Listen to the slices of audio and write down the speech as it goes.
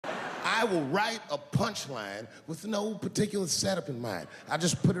I will write a punchline with no particular setup in mind. I'll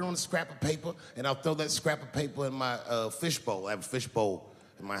just put it on a scrap of paper, and I'll throw that scrap of paper in my fishbowl. I have a fishbowl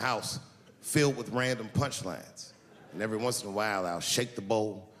in my house filled with random punchlines. And every once in a while, I'll shake the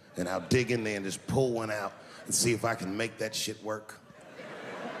bowl, and I'll dig in there and just pull one out and see if I can make that shit work.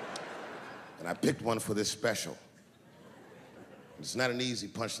 And I picked one for this special. It's not an easy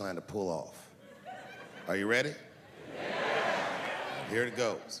punchline to pull off. Are you ready? Yeah. Here it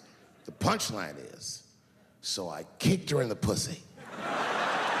goes. The punchline is, so I kicked her in the pussy.